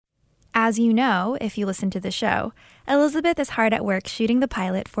As you know, if you listen to the show, Elizabeth is hard at work shooting the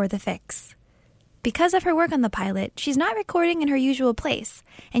pilot for The Fix. Because of her work on the pilot, she's not recording in her usual place,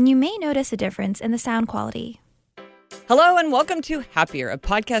 and you may notice a difference in the sound quality. Hello and welcome to Happier, a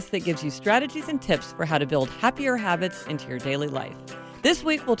podcast that gives you strategies and tips for how to build happier habits into your daily life. This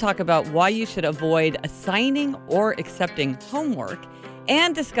week, we'll talk about why you should avoid assigning or accepting homework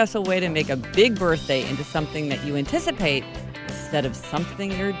and discuss a way to make a big birthday into something that you anticipate instead of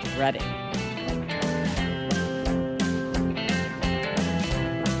something you're dreading.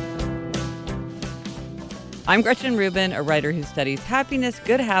 I'm Gretchen Rubin, a writer who studies happiness,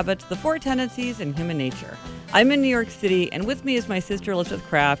 good habits, the four tendencies, and human nature. I'm in New York City, and with me is my sister Elizabeth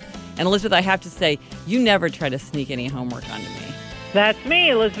Kraft. And Elizabeth, I have to say, you never try to sneak any homework onto me. That's me,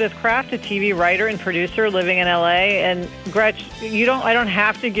 Elizabeth Kraft, a TV writer and producer living in L.A. And Gretch, I don't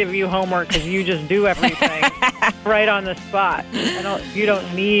have to give you homework because you just do everything right on the spot. You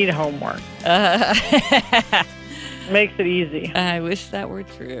don't need homework. Makes it easy. I wish that were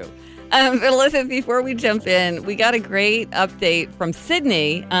true. But Elizabeth, before we jump in, we got a great update from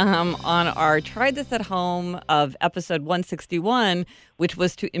Sydney on our Try This at Home of episode 161, which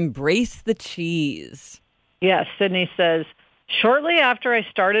was to embrace the cheese. Yes, Sydney says, shortly after I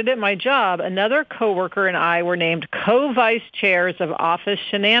started at my job, another coworker and I were named co-vice chairs of office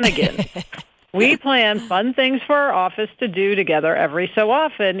shenanigans. We plan fun things for our office to do together every so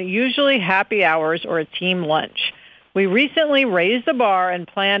often, usually happy hours or a team lunch. We recently raised the bar and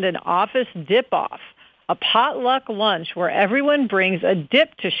planned an office dip-off, a potluck lunch where everyone brings a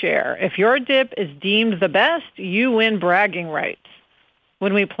dip to share. If your dip is deemed the best, you win bragging rights.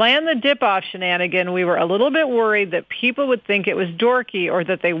 When we planned the dip-off shenanigan, we were a little bit worried that people would think it was dorky or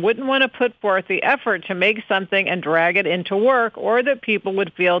that they wouldn't want to put forth the effort to make something and drag it into work, or that people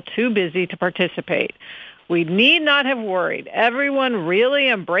would feel too busy to participate. We need not have worried. Everyone really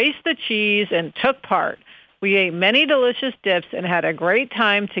embraced the cheese and took part. We ate many delicious dips and had a great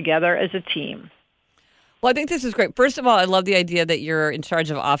time together as a team. Well, I think this is great. First of all, I love the idea that you're in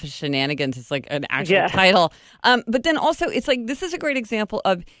charge of office shenanigans. It's like an actual title. But then also, it's like, this is a great example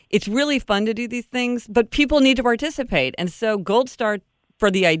of it's really fun to do these things, but people need to participate. And so gold star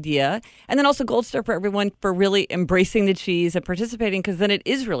for the idea, and then also gold star for everyone for really embracing the cheese and participating, because then it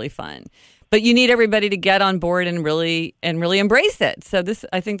is really fun. But you need everybody to get on board and really embrace it. So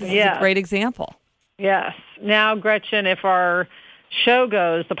I think this is a great example. Yes. Now, Gretchen, if our show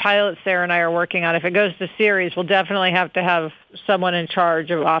goes, the pilot Sarah and I are working on, if it goes to series, we'll definitely have to have someone in charge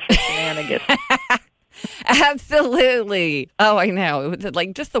of office shenanigans. Absolutely. Oh, I know. It was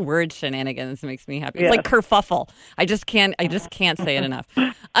like just the word shenanigans makes me happy. It's like kerfuffle. I just can't say it enough.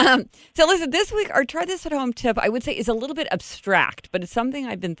 So listen, this week our Try This at Home tip, I would say, is a little bit abstract, but it's something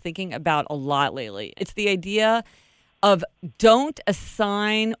I've been thinking about a lot lately. It's the idea of don't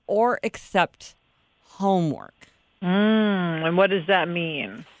assign or accept homework. And what does that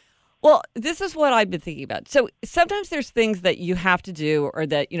mean? Well, this is what I've been thinking about. So sometimes there's things that you have to do, or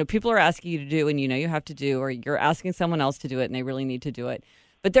that, people are asking you to do and you have to do, or you're asking someone else to do it and they really need to do it.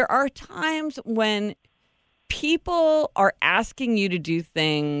 But there are times when people are asking you to do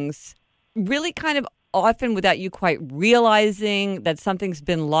things really kind of often without you quite realizing that something's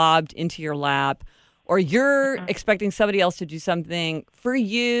been lobbed into your lap, or you're expecting somebody else to do something for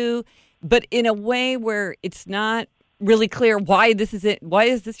you, but in a way where it's not really clear why this is it. Why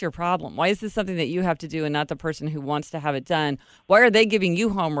is this your problem? Why is this something that you have to do and not the person who wants to have it done? Why are they giving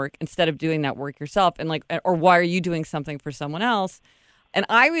you homework instead of doing that work yourself? And or why are you doing something for someone else? And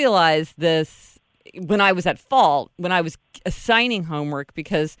I realized this when I was at fault, when I was assigning homework,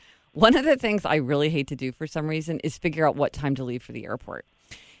 because one of the things I really hate to do for some reason is figure out what time to leave for the airport.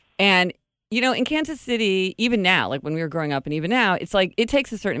 And in Kansas City, even now, like when we were growing up and even now, it's like it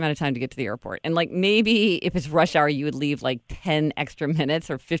takes a certain amount of time to get to the airport. And like maybe if it's rush hour, you would leave like 10 extra minutes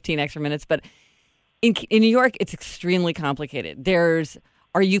or 15 extra minutes. But in New York, it's extremely complicated.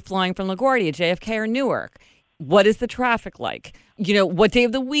 Are you flying from LaGuardia, JFK, or Newark? What is the traffic like? What day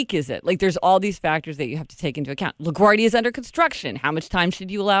of the week is it? Like there's all these factors that you have to take into account. LaGuardia is under construction. How much time should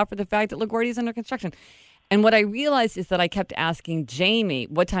you allow for the fact that LaGuardia is under construction? And what I realized is that I kept asking Jamie,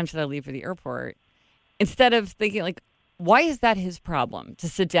 what time should I leave for the airport? Instead of thinking, like, why is that his problem to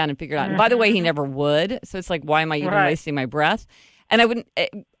sit down and figure it out? And by the way, he never would. So it's like, why am I even wasting my breath? And I wouldn't,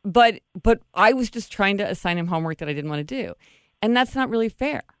 but I was just trying to assign him homework that I didn't want to do. And that's not really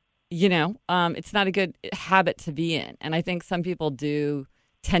fair. It's not a good habit to be in. And I think some people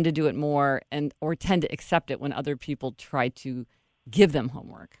tend to do it more or tend to accept it when other people try to give them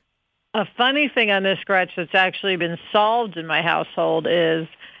homework. A funny thing on this, Gretch, that's actually been solved in my household is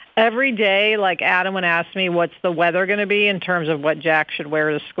every day, like Adam would ask me, what's the weather going to be in terms of what Jack should wear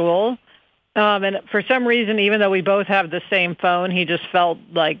to school? And for some reason, even though we both have the same phone, he just felt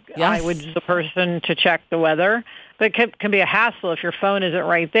like I Yes. was the person to check the weather. But it can be a hassle if your phone isn't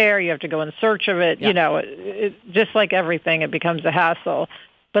right there. You have to go in search of it. Yeah. You know, just like everything, it becomes a hassle.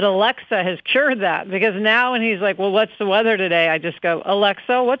 But Alexa has cured that, because now when he's like, well, what's the weather today? I just go,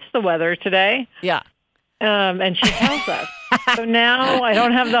 Alexa, what's the weather today? Yeah. And she tells us. So now I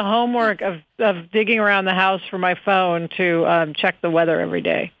don't have the homework of digging around the house for my phone to check the weather every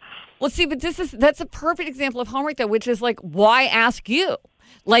day. Well, see, but that's a perfect example of homework, though, which is like, why ask you?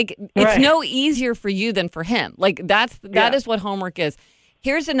 Like, it's Right. no easier for you than for him. Like, that is what homework is.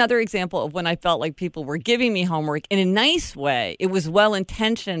 Here's another example of when I felt like people were giving me homework in a nice way. It was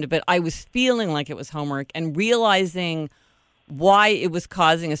well-intentioned, but I was feeling like it was homework, and realizing why it was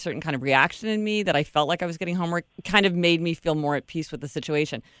causing a certain kind of reaction in me that I felt like I was getting homework kind of made me feel more at peace with the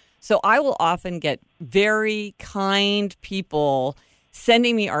situation. So I will often get very kind people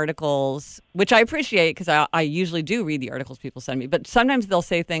sending me articles, which I appreciate because I usually do read the articles people send me. But sometimes they'll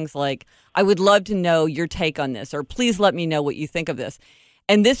say things like, I would love to know your take on this, or please let me know what you think of this.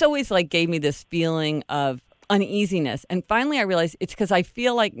 And this always like gave me this feeling of uneasiness. And finally I realized it's because I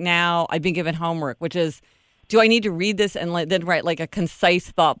feel like now I've been given homework, which is, do I need to read this and then write like a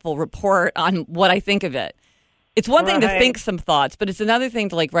concise, thoughtful report on what I think of it? It's one thing to think some thoughts, but it's another thing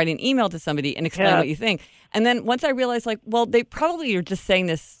to like write an email to somebody and explain what you think. And then once I realized like, well, they probably are just saying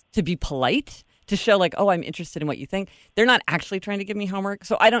this to be polite, to show like, oh, I'm interested in what you think. They're not actually trying to give me homework.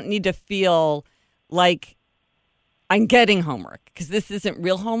 So I don't need to feel like I'm getting homework, because this isn't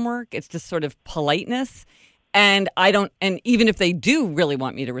real homework. It's just sort of politeness. And even if they do really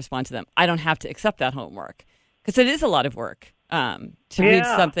want me to respond to them, I don't have to accept that homework, because it is a lot of work. To read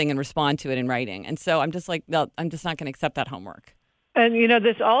something and respond to it in writing. And so I'm just like, no, I'm just not going to accept that homework. And, you know,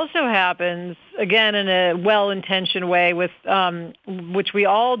 this also happens, again, in a well-intentioned way, with which we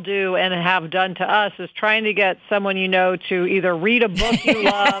all do and have done to us, is trying to get someone you know to either read a book you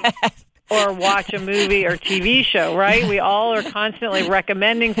love or watch a movie or TV show, right? We all are constantly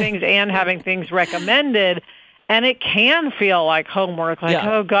recommending things and having things recommended. And it can feel like homework, like,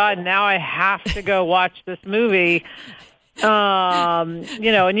 oh, God, now I have to go watch this movie. You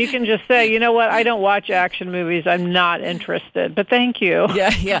know, and you can just say, you know what, I don't watch action movies. I'm not interested, but thank you.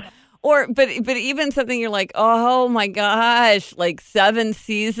 Yeah. But even something you're like, oh my gosh, like 7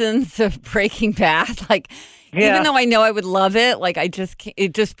 seasons of Breaking Bad. Like, even though I know I would love it, like I just can't,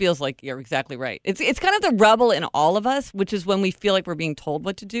 it just feels like you're exactly right. It's kind of the rebel in all of us, which is when we feel like we're being told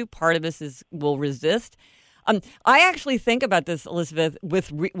what to do. Part of us will resist. I actually think about this, Elizabeth,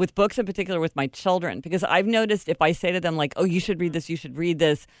 with books in particular with my children, because I've noticed if I say to them like, oh, you should read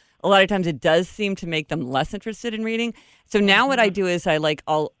this, a lot of times it does seem to make them less interested in reading. So now what I do is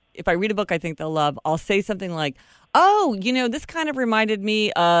if I read a book I think they'll love, I'll say something like, oh, you know, this kind of reminded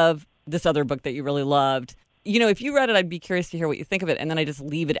me of this other book that you really loved. You know, if you read it, I'd be curious to hear what you think of it. And then I just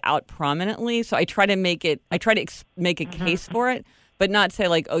leave it out prominently. So I try to make a case for it. But not say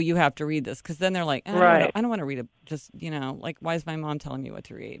like, oh, you have to read this, because then they're like, I don't want to read it. Just, you know, like, why is my mom telling me what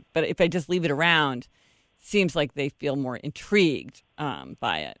to read? But if I just leave it around, seems like they feel more intrigued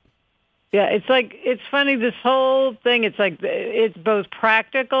by it. Yeah, it's funny, this whole thing, it's like, it's both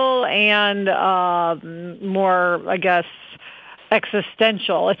practical and more, I guess,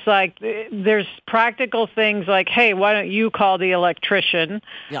 existential. It's like there's practical things like, hey, why don't you call the electrician?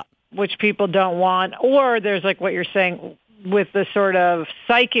 Yeah. Which people don't want. Or there's like what you're saying, with the sort of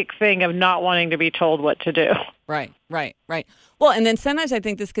psychic thing of not wanting to be told what to do. Right. Well, and then sometimes I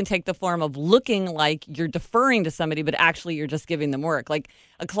think this can take the form of looking like you're deferring to somebody, but actually you're just giving them work. Like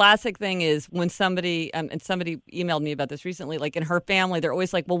a classic thing is when somebody, and somebody emailed me about this recently, like in her family, they're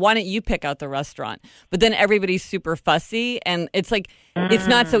always like, well, why don't you pick out the restaurant? But then everybody's super fussy, and it's like, it's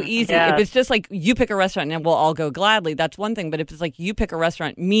not so easy. Yes. If it's just like, you pick a restaurant and we'll all go gladly, that's one thing. But if it's like, you pick a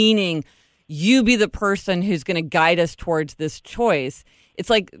restaurant, meaning you be the person who's going to guide us towards this choice, it's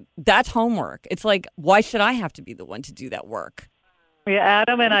like, that's homework. It's like, why should I have to be the one to do that work? Yeah,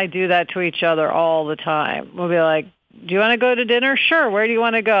 Adam and I do that to each other all the time. We'll be like, do you want to go to dinner? Sure. Where do you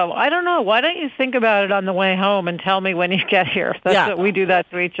want to go? I don't know. Why don't you think about it on the way home and tell me when you get here? What we do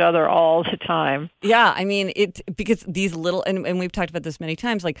that to each other all the time. Yeah. I mean, because these little, and we've talked about this many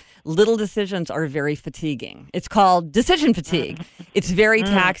times, like little decisions are very fatiguing. It's called decision fatigue. It's very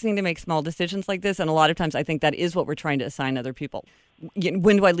taxing to make small decisions like this. And a lot of times I think that is what we're trying to assign other people.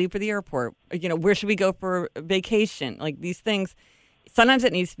 When do I leave for the airport? You know, where should we go for vacation? Like these things, sometimes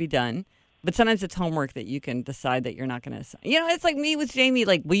it needs to be done. But sometimes it's homework that you can decide that you're not going to. You know, it's like me with Jamie.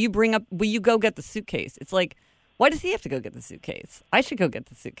 Like, will you go get the suitcase? It's like, why does he have to go get the suitcase? I should go get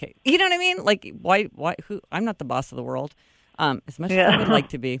the suitcase. You know what I mean? Like, why, who? I'm not the boss of the world, as much as I would like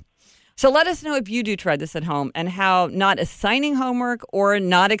to be. So let us know if you do try this at home and how not assigning homework or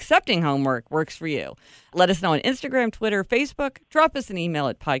not accepting homework works for you. Let us know on Instagram, Twitter, Facebook. Drop us an email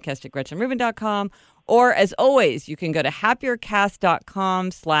at podcast@gretchenrubin.com. Or as always, you can go to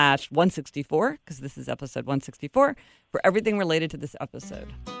happiercast.com/164, because this is episode 164, for everything related to this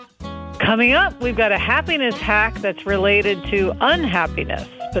episode. Coming up, we've got a happiness hack that's related to unhappiness.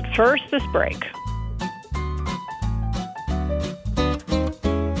 But first, this break.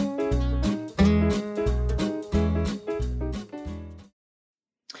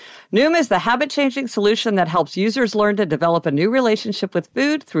 Noom is the habit-changing solution that helps users learn to develop a new relationship with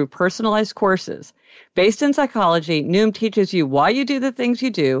food through personalized courses. Based in psychology, Noom teaches you why you do the things you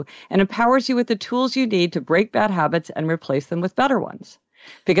do and empowers you with the tools you need to break bad habits and replace them with better ones.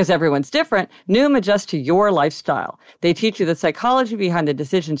 Because everyone's different, Noom adjusts to your lifestyle. They teach you the psychology behind the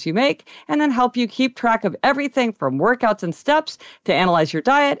decisions you make and then help you keep track of everything from workouts and steps to analyze your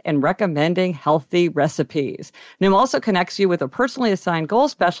diet and recommending healthy recipes. Noom also connects you with a personally assigned goal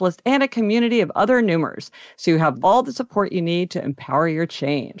specialist and a community of other Noomers, so you have all the support you need to empower your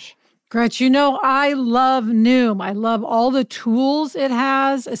change. Gretch, I love Noom. I love all the tools it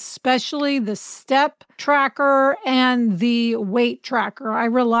has, especially the step tracker and the weight tracker. I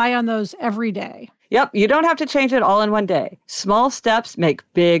rely on those every day. Yep, you don't have to change it all in one day. Small steps make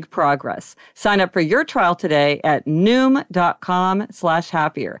big progress. Sign up for your trial today at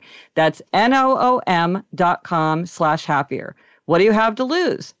Noom.com/happier. That's NOOM.com/happier. What do you have to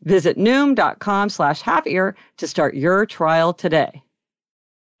lose? Visit Noom.com/happier to start your trial today.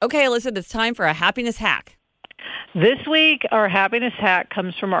 Okay, Alyssa, it's time for a happiness hack. This week, our happiness hack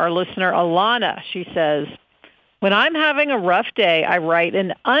comes from our listener, Alana. She says, when I'm having a rough day, I write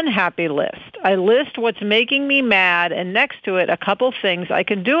an unhappy list. I list what's making me mad and next to it a couple things I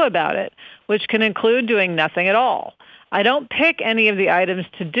can do about it, which can include doing nothing at all. I don't pick any of the items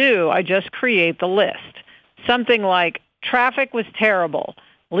to do. I just create the list. Something like, traffic was terrible.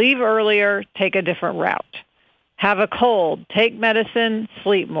 Leave earlier, take a different route. Have a cold, take medicine,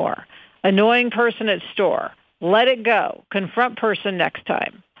 sleep more. Annoying person at store. Let it go. Confront person next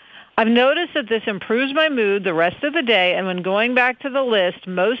time. I've noticed that this improves my mood the rest of the day, and when going back to the list,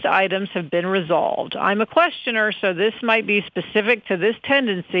 most items have been resolved. I'm a questioner, so this might be specific to this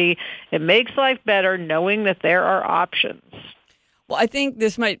tendency. It makes life better knowing that there are options. Well, I think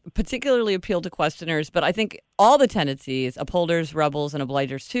this might particularly appeal to questioners, but I think all the tendencies, upholders, rebels, and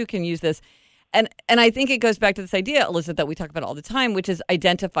obligers too, can use this. And I think it goes back to this idea, Elizabeth, that we talk about all the time, which is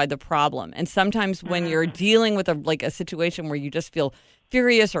identify the problem. And sometimes when you're dealing with a situation where you just feel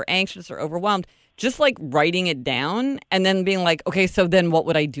furious or anxious or overwhelmed, just like writing it down and then being like, okay, so then what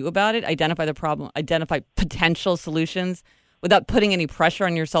would I do about it? Identify the problem, identify potential solutions without putting any pressure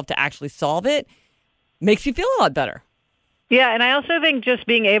on yourself to actually solve it makes you feel a lot better. Yeah, and I also think just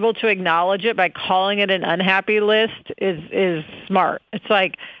being able to acknowledge it by calling it an unhappy list is smart. It's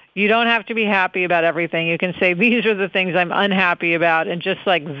like, you don't have to be happy about everything. You can say, these are the things I'm unhappy about. And just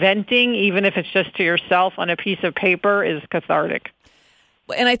like venting, even if it's just to yourself on a piece of paper, is cathartic.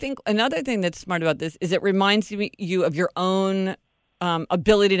 And I think another thing that's smart about this is it reminds you of your own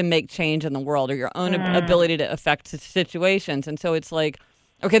ability to make change in the world or your own ability to affect situations. And so it's like,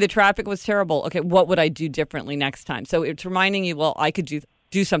 okay, the traffic was terrible. Okay, what would I do differently next time? So it's reminding you, well, I could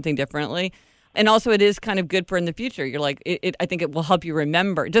do something differently. And also it is kind of good for in the future. You're like, I think it will help you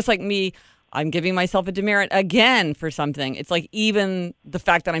remember. Just like me, I'm giving myself a demerit again for something. It's like even the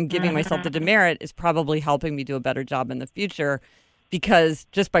fact that I'm giving myself the demerit is probably helping me do a better job in the future, because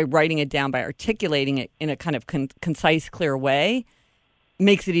just by writing it down, by articulating it in a kind of concise, clear way,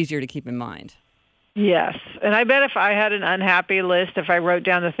 makes it easier to keep in mind. Yes. And I bet if I had an unhappy list, if I wrote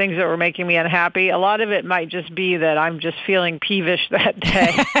down the things that were making me unhappy, a lot of it might just be that I'm just feeling peevish that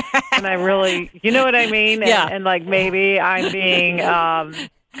day. And I really, you know what I mean? Yeah. And like maybe I'm being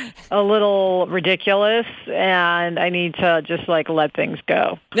a little ridiculous and I need to just like let things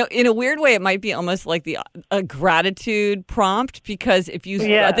go. No, in a weird way, it might be almost like a gratitude prompt, because if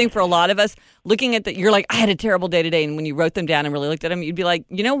you, I think for a lot of us, looking at you're like, I had a terrible day today. And when you wrote them down and really looked at them, you'd be like,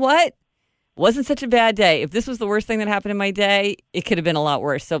 you know what? Wasn't such a bad day. If this was the worst thing that happened in my day, it could have been a lot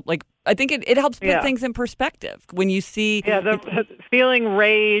worse. So, like, I think it helps put things in perspective when you see. Yeah, the feeling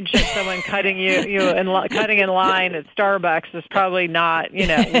rage at someone cutting cutting in line at Starbucks is probably not,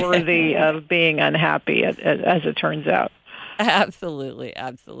 worthy of being unhappy, as it turns out. Absolutely,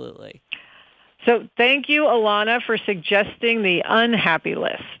 absolutely. So, thank you, Alana, for suggesting the unhappy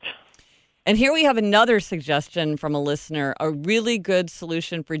list. And here we have another suggestion from a listener, a really good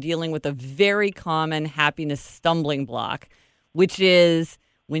solution for dealing with a very common happiness stumbling block, which is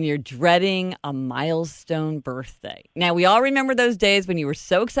when you're dreading a milestone birthday. Now, we all remember those days when you were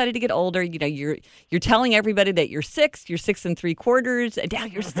so excited to get older. You know, you're telling everybody that you're 6 3/4, and now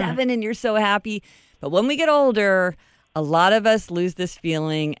you're 7 and you're so happy. But when we get older, a lot of us lose this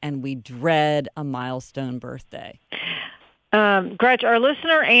feeling and we dread a milestone birthday. Gretch, our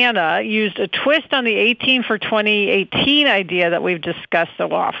listener Anna used a twist on the 18 for 2018 idea that we've discussed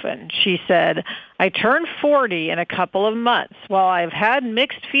so often. She said, I turned 40 in a couple of months. While I've had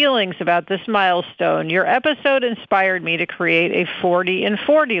mixed feelings about this milestone, your episode inspired me to create a 40 in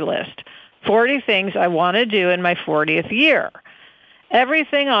 40 list. 40 things I want to do in my 40th year.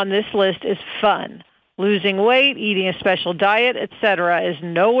 Everything on this list is fun. Losing weight, eating a special diet, etc. is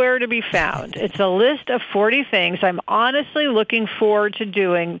nowhere to be found. It's a list of 40 things I'm honestly looking forward to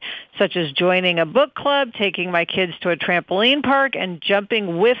doing, such as joining a book club, taking my kids to a trampoline park, and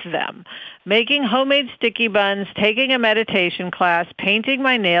jumping with them, making homemade sticky buns, taking a meditation class, painting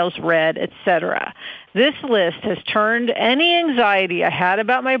my nails red, etc. This list has turned any anxiety I had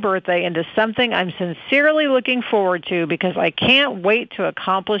about my birthday into something I'm sincerely looking forward to because I can't wait to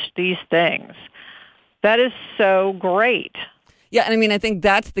accomplish these things. That is so great. Yeah, and I mean, I think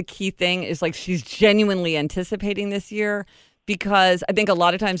that's the key thing is like she's genuinely anticipating this year because I think a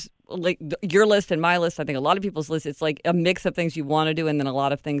lot of times, like your list and my list, I think a lot of people's lists, it's like a mix of things you want to do and then a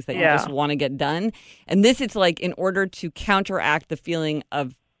lot of things that you just want to get done. And this, it's like in order to counteract the feeling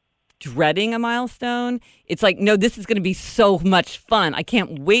of dreading a milestone, it's like, no, this is going to be so much fun. I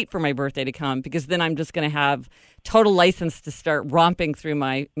can't wait for my birthday to come because then I'm just going to have total license to start romping through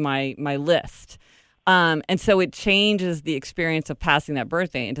my list. And so it changes the experience of passing that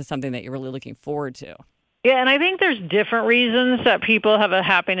birthday into something that you're really looking forward to. Yeah, and I think there's different reasons that people have a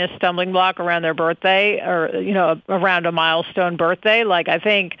happiness stumbling block around their birthday or, you know, around a milestone birthday. Like, I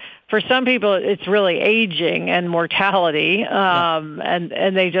think for some people it's really aging and mortality,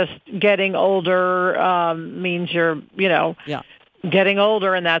 and they just getting older means you're, you know, getting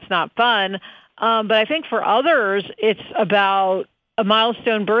older, and that's not fun. But I think for others it's about a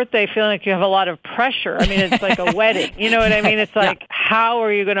milestone birthday feeling like you have a lot of pressure. I mean, it's like a wedding. You know what I mean? It's like, how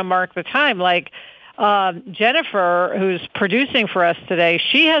are you going to mark the time? Like Jennifer, who's producing for us today,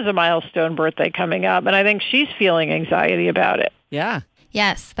 she has a milestone birthday coming up, and I think she's feeling anxiety about it. Yeah.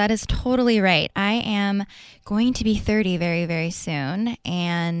 Yes, that is totally right. I am going to be 30 very, very soon,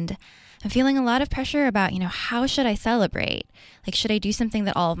 and I'm feeling a lot of pressure about, you know, how should I celebrate? Like, should I do something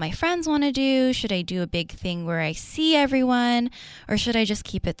that all of my friends want to do? Should I do a big thing where I see everyone? Or should I just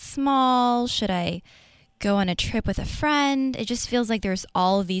keep it small? Should I go on a trip with a friend? It just feels like there's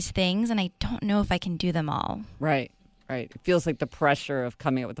all of these things, and I don't know if I can do them all. Right. It feels like the pressure of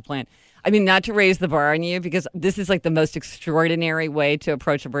coming up with a plan. I mean, not to raise the bar on you, because this is like the most extraordinary way to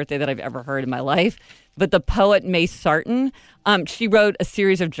approach a birthday that I've ever heard in my life. But the poet May Sarton, she wrote a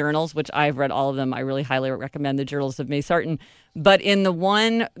series of journals, which I've read all of them. I really highly recommend the journals of May Sarton. But in the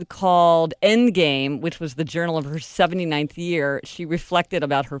one called Endgame, which was the journal of her 79th year, she reflected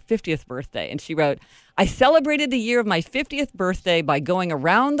about her 50th birthday. And she wrote, I celebrated the year of my 50th birthday by going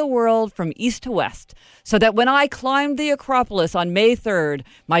around the world from east to west, so that when I climbed the Acropolis on May 3rd,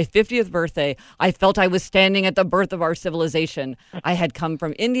 my 50th birthday, I felt I was standing at the birth of our civilization. I had come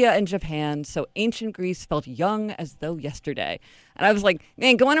from India and Japan, so ancient Greece felt young as though yesterday. And I was like,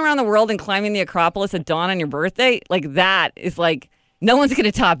 man, going around the world and climbing the Acropolis at dawn on your birthday, like that is like, no one's going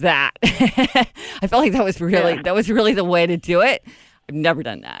to top that. I felt like that was really the way to do it. I've never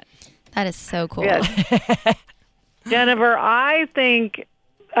done that. That is so cool. Yes. Jennifer, I think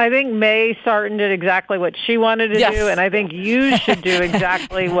May Sarton did exactly what she wanted to do, and I think you should do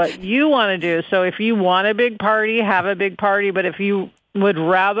exactly what you want to do. So if you want a big party, have a big party, but if you would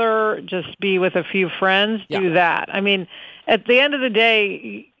rather just be with a few friends, do that. I mean, at the end of the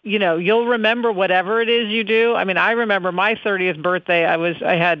day, you know, you'll remember whatever it is you do. I mean, I remember my 30th birthday,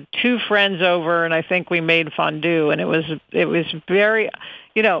 I had 2 friends over, and I think we made fondue, and it was very,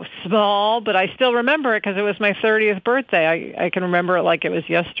 you know, small, but I still remember it because it was my 30th birthday. I can remember it like it was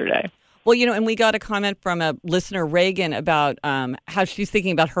yesterday. Well, you know, and we got a comment from a listener, Reagan, about how she's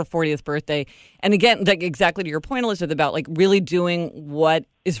thinking about her 40th birthday. And again, like exactly to your point, Elizabeth, about like really doing what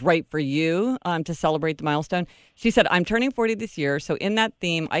is right for you to celebrate the milestone. She said, I'm turning 40 this year, so in that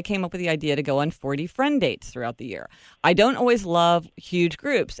theme, I came up with the idea to go on 40 friend dates throughout the year. I don't always love huge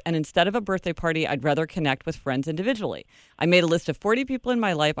groups, and instead of a birthday party, I'd rather connect with friends individually. I made a list of 40 people in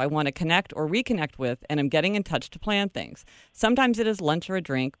my life I want to connect or reconnect with, and I'm getting in touch to plan things. Sometimes it is lunch or a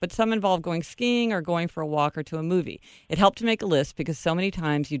drink, but some involve going skiing or going for a walk or to a movie. It helped to make a list because so many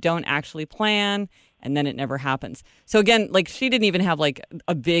times you don't actually plan, and then it never happens. So again, like she didn't even have like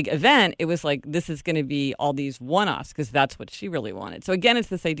a big event. It was like, this is going to be all these one-offs because that's what she really wanted. So again, it's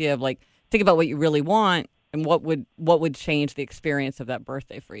this idea of like, think about what you really want and what would change the experience of that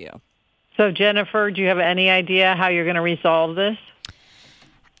birthday for you. So Jennifer, do you have any idea how you're going to resolve this?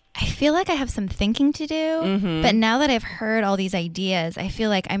 I feel like I have some thinking to do, but now that I've heard all these ideas, I feel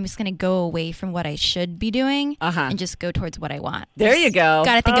like I'm just going to go away from what I should be doing and just go towards what I want. There you go.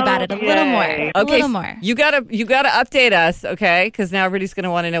 Got to think about it a little more. Okay, a little more. You gotta update us, okay? Because now everybody's going to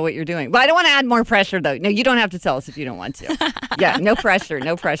want to know what you're doing. But I don't want to add more pressure, though. No, you don't have to tell us if you don't want to. Yeah, no pressure,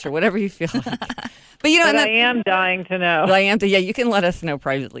 whatever you feel like. But I am dying to know. Yeah, you can let us know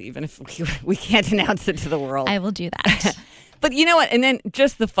privately, even if we can't announce it to the world. I will do that. But you know what? And then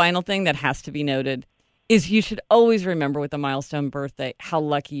just the final thing that has to be noted is you should always remember with a milestone birthday how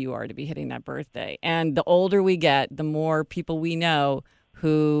lucky you are to be hitting that birthday. And the older we get, the more people we know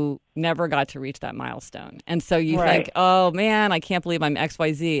who never got to reach that milestone. And so you think, oh, man, I can't believe I'm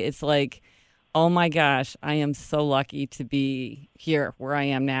XYZ. It's like, oh, my gosh, I am so lucky to be here where I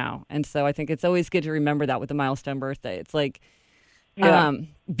am now. And so I think it's always good to remember that with a milestone birthday. It's like,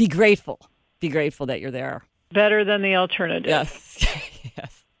 be grateful. Be grateful that you're there. Better than the alternative. Yes.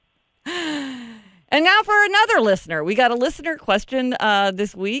 Yes. And now for another listener. We got a listener question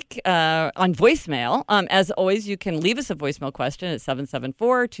this week on voicemail. As always, you can leave us a voicemail question at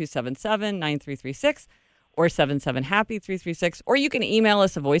 774-277-9336 or 77-HAPPY-336. Or you can email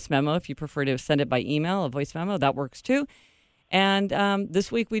us a voice memo if you prefer to send it by email, a voice memo. That works too. And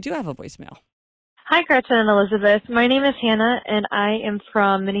this week we do have a voicemail. Hi, Gretchen and Elizabeth. My name is Hannah, and I am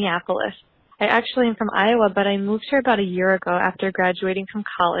from Minneapolis. I actually am from Iowa, but I moved here about a year ago after graduating from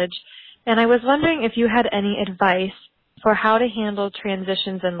college, and I was wondering if you had any advice for how to handle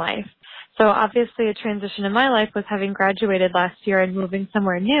transitions in life. So obviously a transition in my life was having graduated last year and moving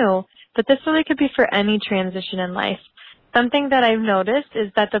somewhere new, but this really could be for any transition in life. Something that I've noticed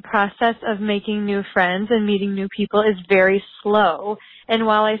is that the process of making new friends and meeting new people is very slow. And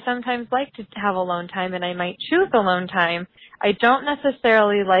while I sometimes like to have alone time and I might choose alone time, I don't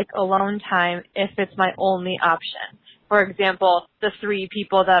necessarily like alone time if it's my only option. For example, the 3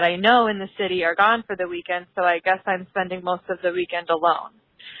 people that I know in the city are gone for the weekend, so I guess I'm spending most of the weekend alone.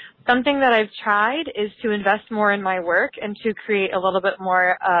 Something that I've tried is to invest more in my work and to create a little bit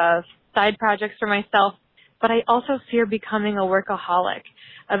more of side projects for myself, but I also fear becoming a workaholic.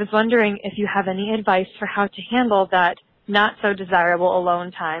 I was wondering if you have any advice for how to handle that not so desirable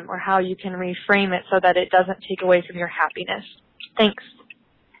alone time, or how you can reframe it so that it doesn't take away from your happiness. Thanks.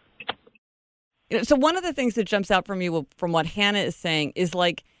 So one of the things that jumps out from you, from what Hannah is saying, is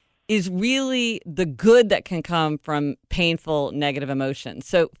really the good that can come from painful, negative emotions.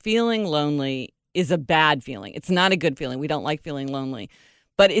 So feeling lonely is a bad feeling. It's not a good feeling. We don't like feeling lonely.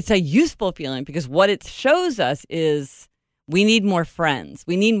 But it's a useful feeling because what it shows us is we need more friends.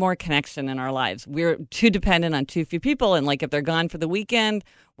 We need more connection in our lives. We're too dependent on too few people. And if they're gone for the weekend,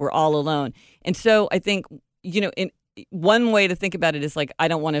 we're all alone. And so I think, in one way to think about it is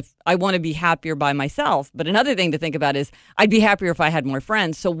I want to be happier by myself. But another thing to think about is I'd be happier if I had more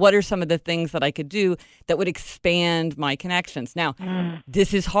friends. So what are some of the things that I could do that would expand my connections? Now,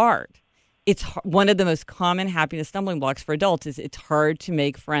 this is hard. It's one of the most common happiness stumbling blocks for adults is it's hard to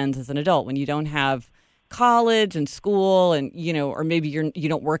make friends as an adult when you don't have college and school and, or maybe you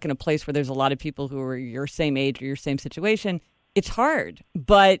don't work in a place where there's a lot of people who are your same age or your same situation. It's hard.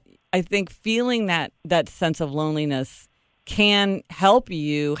 But I think feeling that sense of loneliness can help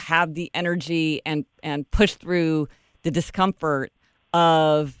you have the energy and push through the discomfort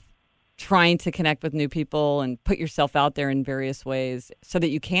of trying to connect with new people and put yourself out there in various ways so that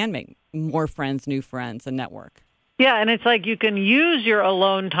you can make more friends, new friends, and network. Yeah, and it's you can use your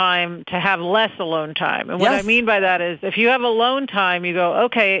alone time to have less alone time. And what I mean by that is if you have alone time, you go,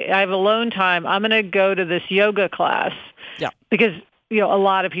 okay, I have alone time. I'm going to go to this yoga class. Yeah. Because, a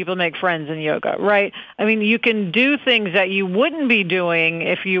lot of people make friends in yoga, right? I mean, you can do things that you wouldn't be doing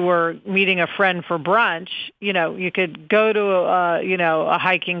if you were meeting a friend for brunch. You could go to a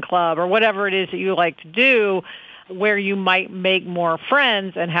hiking club or whatever it is that you like to do, where you might make more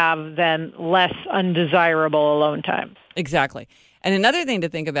friends and have then less undesirable alone time. Exactly. And another thing to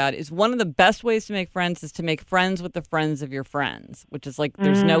think about is one of the best ways to make friends is to make friends with the friends of your friends, which is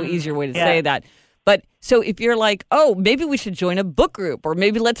there's no easier way to say that. But so if you're oh, maybe we should join a book group, or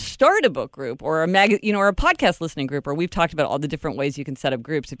maybe let's start a book group, or or a podcast listening group, or we've talked about all the different ways you can set up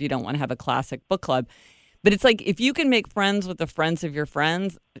groups if you don't want to have a classic book club. But it's if you can make friends with the friends of your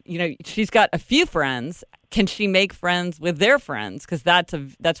friends, she's got a few friends, can she make friends with their friends? Because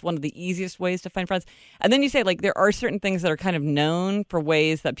that's one of the easiest ways to find friends. And then you say, like, there are certain things that are kind of known for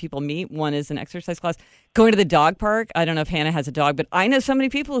ways that people meet. One is an exercise class. Going to the dog park. I don't know if Hannah has a dog, but I know so many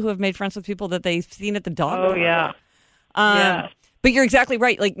people who have made friends with people that they've seen at the dog park. Oh, yeah. But you're exactly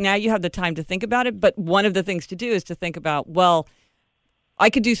right. Like, now you have the time to think about it. But one of the things to do is to think about, well, I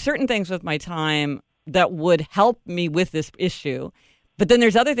could do certain things with my time that would help me with this issue. But then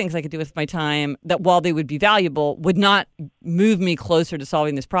there's other things I could do with my time that, while they would be valuable, would not move me closer to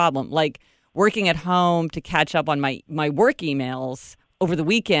solving this problem. Like working at home to catch up on my work emails over the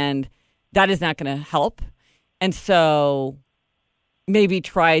weekend, that is not going to help. And so maybe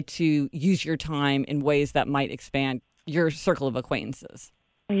try to use your time in ways that might expand your circle of acquaintances.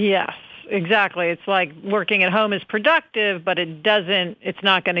 Yes, exactly. It's like working at home is productive, but it's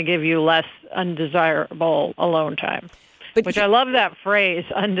not going to give you less undesirable alone time. Which I love that phrase,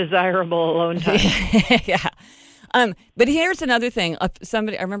 undesirable alone time. Yeah. But here's another thing. I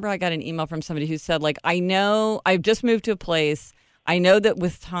remember I got an email from somebody who said, like, I know I've just moved to a place. I know that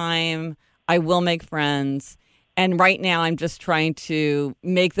with time I will make friends. And right now I'm just trying to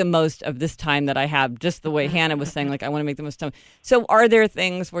make the most of this time that I have, just the way Hannah was saying, like, I want to make the most of time. So are there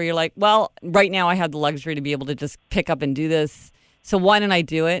things where you're like, well, right now I have the luxury to be able to just pick up and do this. So why don't I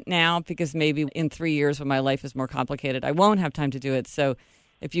do it now? Because maybe in 3 years when my life is more complicated, I won't have time to do it. So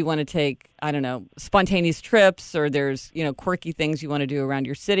if you want to take, I don't know, spontaneous trips, or there's, quirky things you want to do around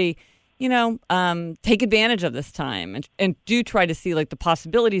your city, take advantage of this time and do try to see, like, the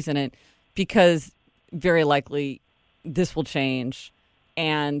possibilities in it, because very likely this will change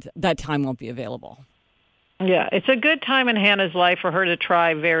and that time won't be available. Yeah, it's a good time in Hannah's life for her to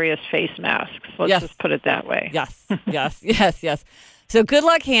try various face masks. Let's just put it that way. Yes. So good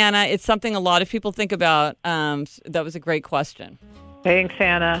luck, Hannah. It's something a lot of people think about. That was a great question. Thanks,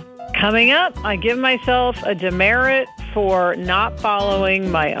 Hannah. Coming up, I give myself a demerit for not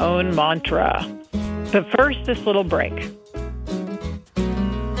following my own mantra. But first, this little break.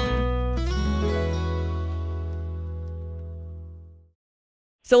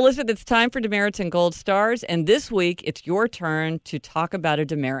 So, Elizabeth, it's time for demerits and gold stars. And this week, it's your turn to talk about a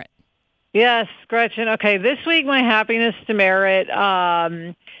demerit. Yes, Gretchen. Okay, this week my happiness demerit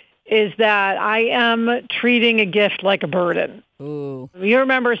is that I am treating a gift like a burden. Ooh. You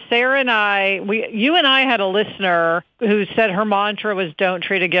remember Sarah and you and I had a listener who said her mantra was don't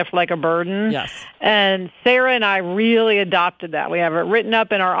treat a gift like a burden. Yes. And Sarah and I really adopted that. We have it written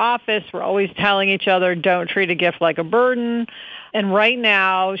up in our office. We're always telling each other, don't treat a gift like a burden. And right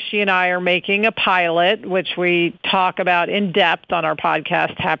now, she and I are making a pilot, which we talk about in depth on our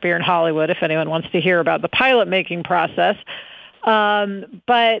podcast, Happier in Hollywood, if anyone wants to hear about the pilot making process.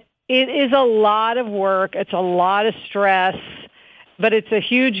 But it is a lot of work. It's a lot of stress, but it's a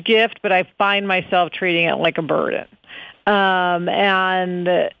huge gift, but I find myself treating it like a burden.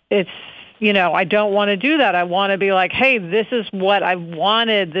 And it's, I don't want to do that. I want to be like, hey, this is what I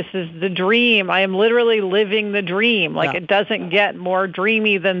wanted. This is the dream. I am literally living the dream. Like, It doesn't get more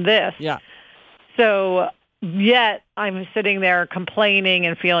dreamy than this. Yeah. So yet I'm sitting there complaining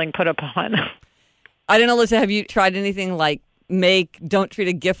and feeling put upon. I don't know, Lisa, have you tried anything like don't treat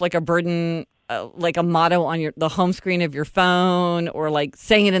a gift like a burden, like a motto on the home screen of your phone, or like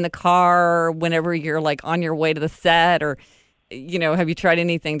saying it in the car whenever you're like on your way to the set, or, have you tried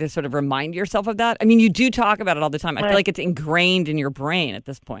anything to sort of remind yourself of that? I mean, you do talk about it all the time. I feel like it's ingrained in your brain at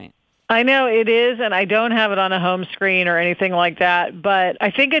this point. I know it is, and I don't have it on a home screen or anything like that, but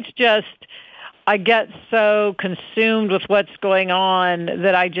I think it's just I get so consumed with what's going on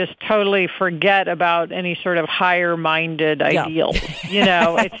that I just totally forget about any sort of higher-minded ideal.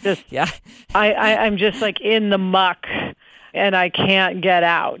 It's just, I'm just like in the muck and I can't get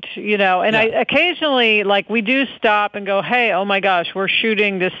out, and I occasionally, like, we do stop and go, hey, oh my gosh, we're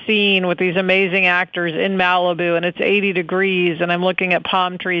shooting this scene with these amazing actors in Malibu and it's 80 degrees and I'm looking at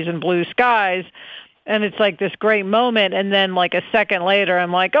palm trees and blue skies. And it's like this great moment, and then like a second later,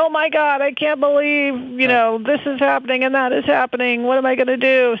 I'm like, oh my God, I can't believe, this is happening and that is happening. What am I going to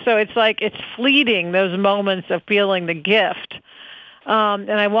do? So it's like, it's fleeting, those moments of feeling the gift.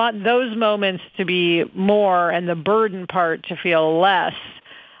 And I want those moments to be more and the burden part to feel less,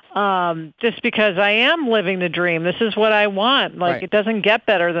 just because I am living the dream. This is what I want. Like, It doesn't get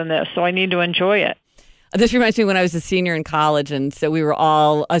better than this, so I need to enjoy it. This reminds me when I was a senior in college, and so we were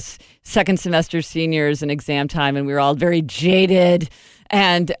all us second semester seniors in exam time, and we were all very jaded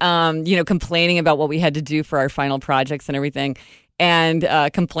and, complaining about what we had to do for our final projects and everything, and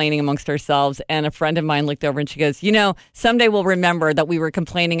complaining amongst ourselves. And a friend of mine looked over and she goes, someday we'll remember that we were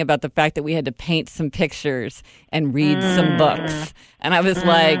complaining about the fact that we had to paint some pictures and read some books. And I was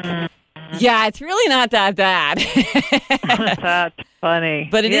like, Yeah, it's really not that bad. That's funny.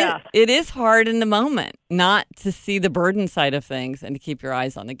 But it is hard in the moment not to see the burden side of things and to keep your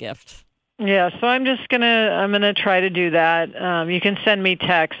eyes on the gift. Yeah, so I'm gonna try to do that. You can send me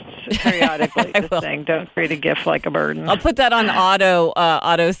texts periodically just saying, "Don't create a gift like a burden." I'll put that on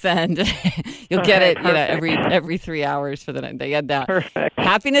auto send. You'll get it, perfect. every 3 hours for the night. They get that. Perfect.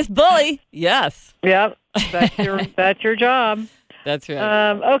 Happiness bully. Yes. Yep. That's your job. That's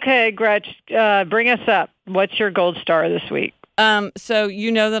right. Okay, Gretch, bring us up. What's your gold star this week? So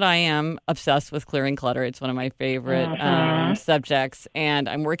you know that I am obsessed with clearing clutter. It's one of my favorite subjects, and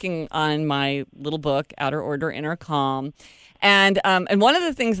I'm working on my little book, Outer Order, Inner Calm. And one of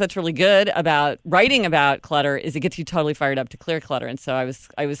the things that's really good about writing about clutter is it gets you totally fired up to clear clutter. And so I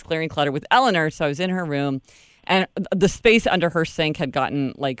was clearing clutter with Eleanor, so I was in her room, and the space under her sink had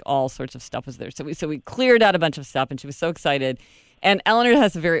gotten like all sorts of stuff was there. So we cleared out a bunch of stuff, and she was so excited. And Eleanor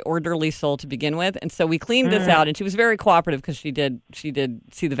has a very orderly soul to begin with, and so we cleaned this out, and she was very cooperative because she did see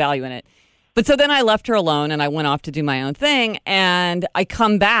the value in it. But so then I left her alone, and I went off to do my own thing, and I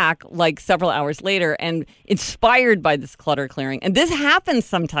come back like several hours later and inspired by this clutter clearing. And this happens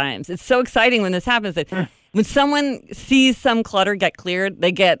sometimes. It's so exciting when this happens that when someone sees some clutter get cleared,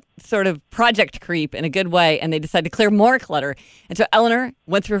 they get sort of project creep in a good way, and they decide to clear more clutter. And so Eleanor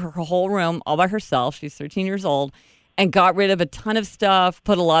went through her whole room all by herself. She's 13 years old. And got rid of a ton of stuff,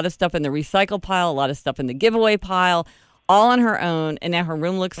 put a lot of stuff in the recycle pile, a lot of stuff in the giveaway pile, all on her own. And now her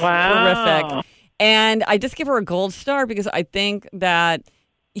room looks terrific. And I just give her a gold star because I think that,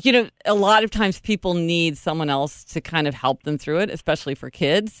 a lot of times people need someone else to kind of help them through it, especially for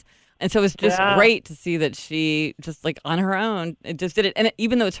kids. And so it was just great to see that she just like on her own, it just did it. And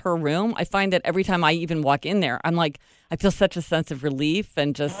even though it's her room, I find that every time I even walk in there, I'm like, I feel such a sense of relief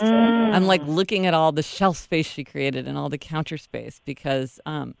and just, I'm like looking at all the shelf space she created and all the counter space because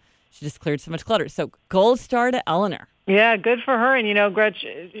she just cleared so much clutter. So gold star to Eleanor. Yeah, good for her. And, Gretch,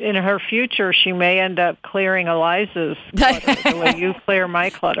 in her future, she may end up clearing Eliza's clutter the way you clear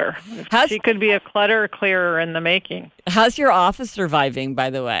my clutter. She could be a clutter clearer in the making. How's your office surviving, by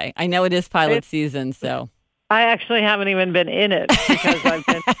the way? I know it is pilot season, so. I actually haven't even been in it because I've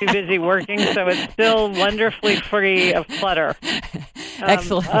been too busy working, so it's still wonderfully free of clutter.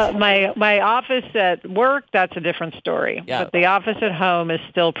 Excellent. My office at work, that's a different story. Yeah. But the office at home is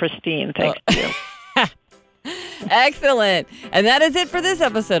still pristine, thanks to you. Excellent. And that is it for this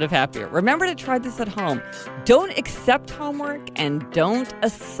episode of Happier. Remember to try this at home. Don't accept homework and don't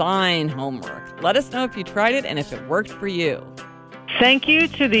assign homework. Let us know if you tried it and if it worked for you. Thank you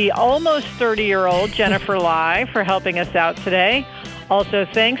to the almost 30-year-old Jennifer Lai for helping us out today. Also,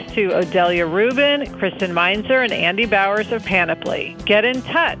 thanks to Odelia Rubin, Kristen Meinzer, and Andy Bowers of Panoply. Get in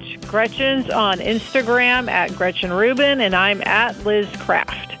touch. Gretchen's on Instagram at gretchenrubin, and I'm at Liz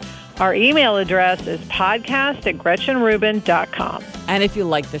Craft. Our email address is podcast@gretchenrubin.com. And if you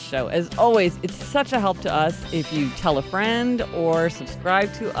like the show, as always, it's such a help to us if you tell a friend or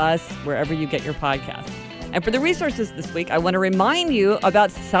subscribe to us wherever you get your podcast. And for the resources this week, I want to remind you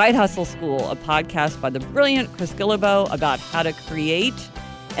about Side Hustle School, a podcast by the brilliant Chris Guillebeau about how to create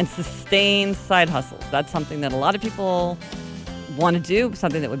and sustain side hustles. That's something that a lot of people want to do,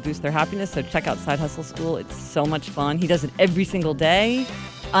 something that would boost their happiness. So check out Side Hustle School. It's so much fun. He does it every single day.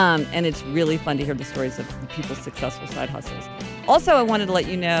 And it's really fun to hear the stories of people's successful side hustles. Also, I wanted to let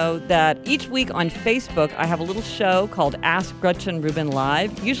you know that each week on Facebook, I have a little show called Ask Gretchen Rubin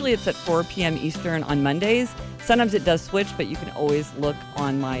Live. Usually it's at 4 p.m. Eastern on Mondays. Sometimes it does switch, but you can always look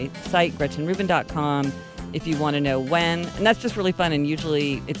on my site, gretchenrubin.com, if you want to know when. And that's just really fun. And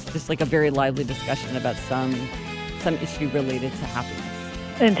usually it's just like a very lively discussion about some issue related to happiness.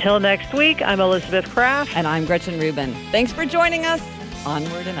 Until next week, I'm Elizabeth Craft. And I'm Gretchen Rubin. Thanks for joining us.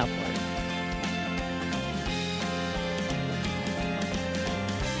 Onward and upward.